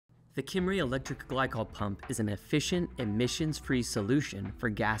The Kimray electric glycol pump is an efficient, emissions-free solution for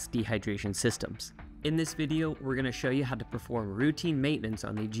gas dehydration systems. In this video, we're going to show you how to perform routine maintenance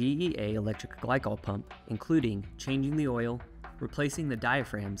on the GEA electric glycol pump, including changing the oil, replacing the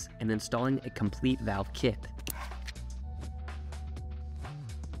diaphragms, and installing a complete valve kit.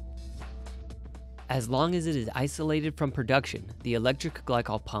 As long as it is isolated from production, the electric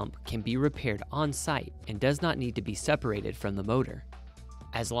glycol pump can be repaired on-site and does not need to be separated from the motor.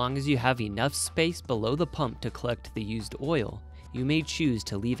 As long as you have enough space below the pump to collect the used oil, you may choose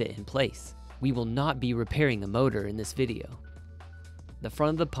to leave it in place. We will not be repairing the motor in this video. The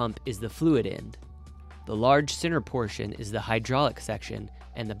front of the pump is the fluid end. The large center portion is the hydraulic section,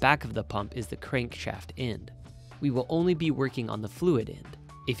 and the back of the pump is the crankshaft end. We will only be working on the fluid end.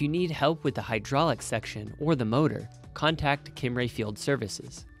 If you need help with the hydraulic section or the motor, contact Kimray Field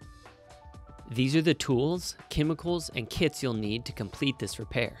Services. These are the tools, chemicals, and kits you'll need to complete this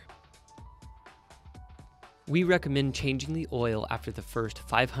repair. We recommend changing the oil after the first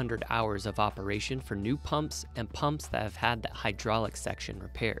 500 hours of operation for new pumps and pumps that have had the hydraulic section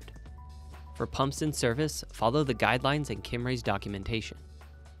repaired. For pumps in service, follow the guidelines and Kimray's documentation.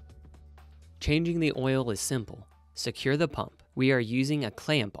 Changing the oil is simple. Secure the pump. We are using a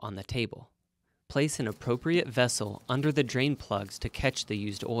clamp on the table. Place an appropriate vessel under the drain plugs to catch the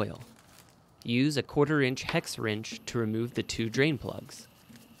used oil. Use a 1/4 inch hex wrench to remove the 2 drain plugs.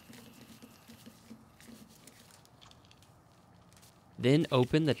 Then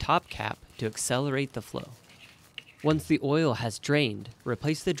open the top cap to accelerate the flow. Once the oil has drained,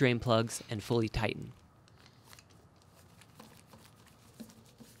 replace the drain plugs and fully tighten.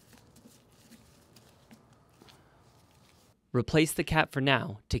 Replace the cap for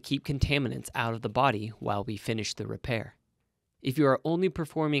now to keep contaminants out of the body while we finish the repair. If you are only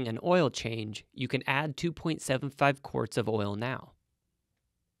performing an oil change, you can add 2.75 quarts of oil now.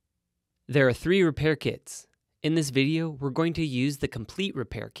 There are 3 repair kits. In this video, we're going to use the complete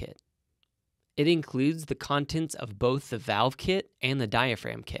repair kit. It includes the contents of both the valve kit and the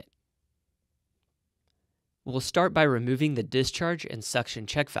diaphragm kit. We'll start by removing the discharge and suction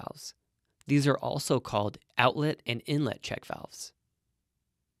check valves. These are also called outlet and inlet check valves.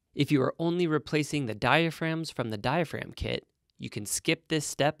 If you are only replacing the diaphragms from the diaphragm kit, you can skip this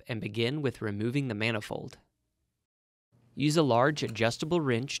step and begin with removing the manifold. Use a large adjustable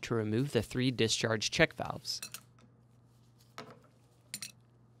wrench to remove the 3 discharge check valves.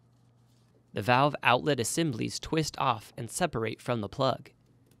 The valve outlet assemblies twist off and separate from the plug.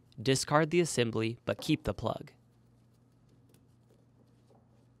 Discard the assembly, but keep the plug.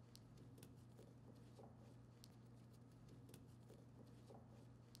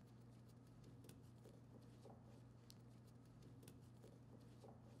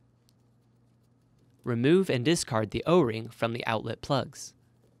 Remove and discard the O-ring from the outlet plugs.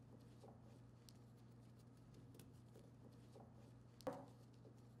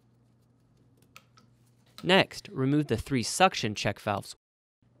 Next, remove the 3 suction check valves.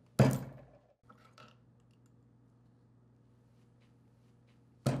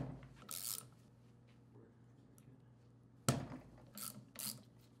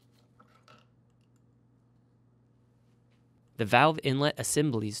 The valve inlet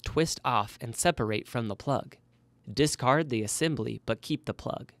assemblies twist off and separate from the plug. Discard the assembly, but keep the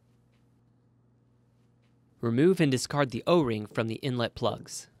plug. Remove and discard the O-ring from the inlet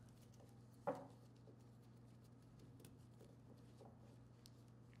plugs.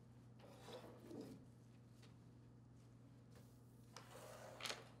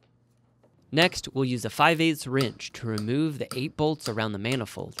 Next, we'll use a 5/8 wrench to remove the 8 bolts around the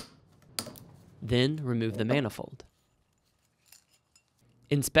manifold. Then, remove the manifold.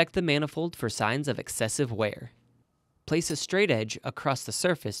 Inspect the manifold for signs of excessive wear. Place a straight edge across the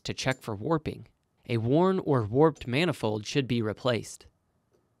surface to check for warping. A worn or warped manifold should be replaced.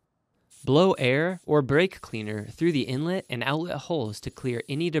 Blow air or brake cleaner through the inlet and outlet holes to clear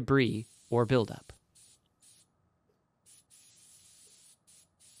any debris or buildup.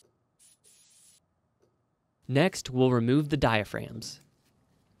 Next, we'll remove the diaphragms.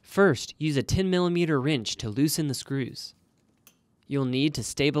 First, use a 10mm wrench to loosen the screws. You'll need to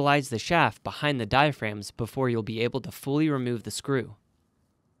stabilize the shaft behind the diaphragms before you'll be able to fully remove the screw.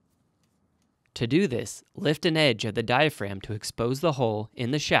 To do this, lift an edge of the diaphragm to expose the hole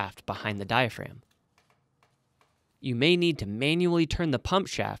in the shaft behind the diaphragm. You may need to manually turn the pump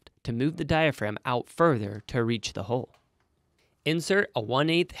shaft to move the diaphragm out further to reach the hole. Insert a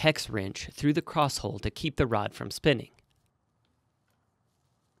 1/8 hex wrench through the cross hole to keep the rod from spinning.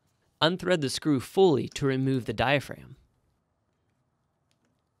 Unthread the screw fully to remove the diaphragm.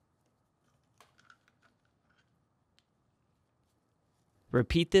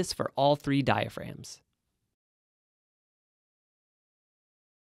 Repeat this for all 3 diaphragms.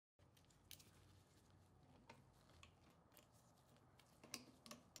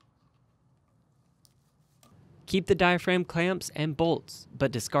 Keep the diaphragm clamps and bolts,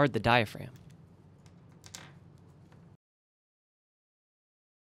 but discard the diaphragm.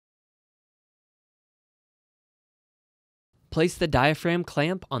 Place the diaphragm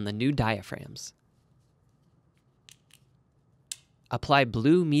clamp on the new diaphragms. Apply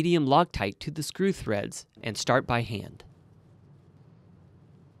blue medium Loctite to the screw threads and start by hand.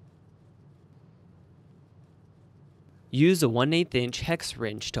 Use a 1/8 inch hex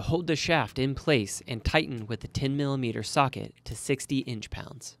wrench to hold the shaft in place and tighten with a 10mm socket to 60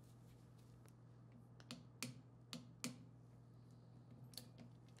 inch-pounds.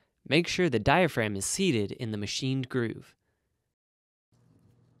 Make sure the diaphragm is seated in the machined groove.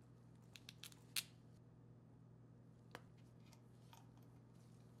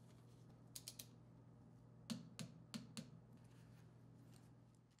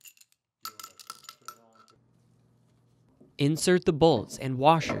 Insert the bolts and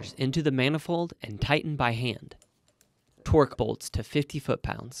washers into the manifold and tighten by hand. Torque bolts to 50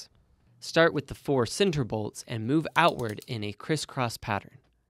 foot-pounds. Start with the 4 center bolts and move outward in a crisscross pattern.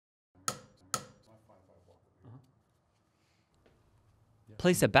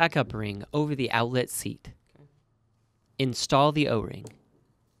 Place a backup ring over the outlet seat. Install the O-ring.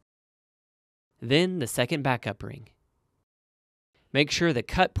 Then the second backup ring. Make sure the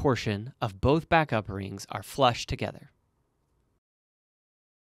cut portion of both backup rings are flush together.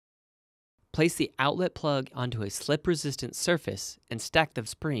 Place the outlet plug onto a slip-resistant surface and stack the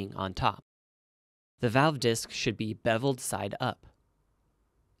spring on top. The valve disc should be beveled side up.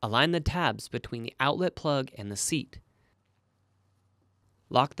 Align the tabs between the outlet plug and the seat.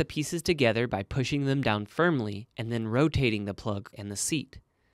 Lock the pieces together by pushing them down firmly and then rotating the plug and the seat.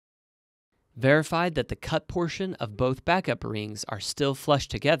 Verify that the cut portion of both backup rings are still flush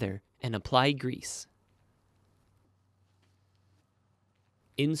together and apply grease.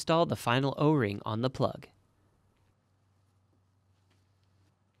 Install the final O-ring on the plug.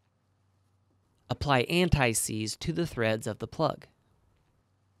 Apply anti-seize to the threads of the plug.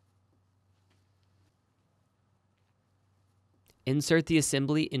 Insert the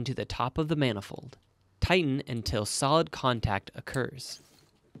assembly into the top of the manifold. Tighten until solid contact occurs.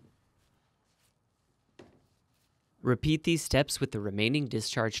 Repeat these steps with the remaining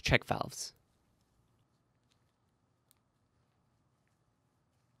discharge check valves.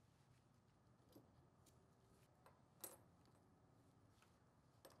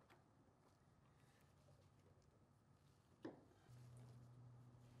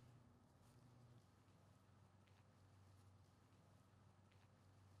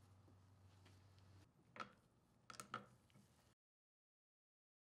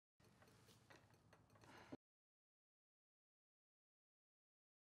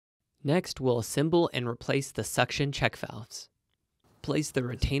 Next, we'll assemble and replace the suction check valves. Place the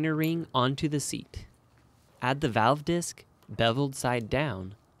retainer ring onto the seat. Add the valve disc, beveled side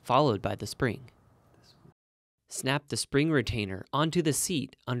down, followed by the spring. Snap the spring retainer onto the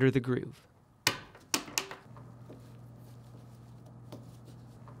seat under the groove.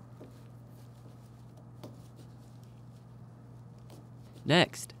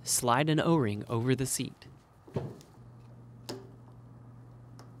 Next, slide an O-ring over the seat.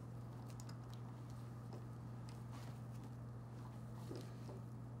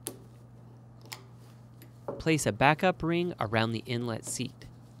 Place a backup ring around the inlet seat.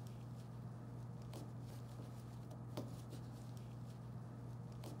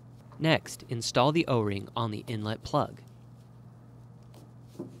 Next, install the O-ring on the inlet plug.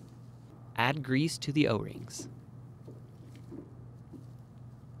 Add grease to the O-rings.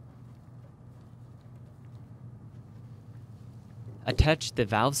 Attach the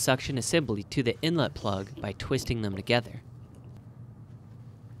valve suction assembly to the inlet plug by twisting them together.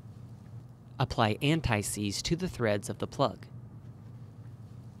 Apply anti-seize to the threads of the plug.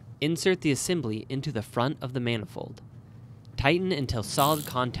 Insert the assembly into the front of the manifold. Tighten until solid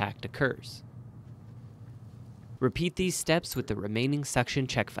contact occurs. Repeat these steps with the remaining suction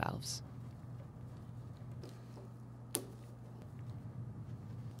check valves.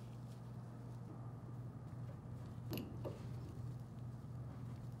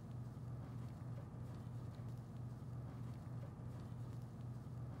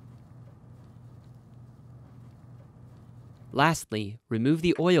 Lastly, remove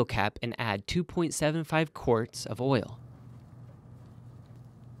the oil cap and add 2.75 quarts of oil.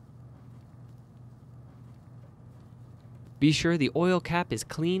 Be sure the oil cap is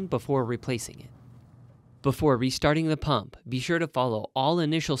clean before replacing it. Before restarting the pump, be sure to follow all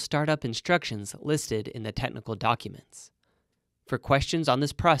initial startup instructions listed in the technical documents. For questions on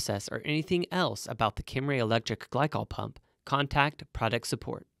this process or anything else about the Kimray electric glycol pump, contact product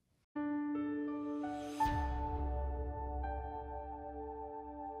support.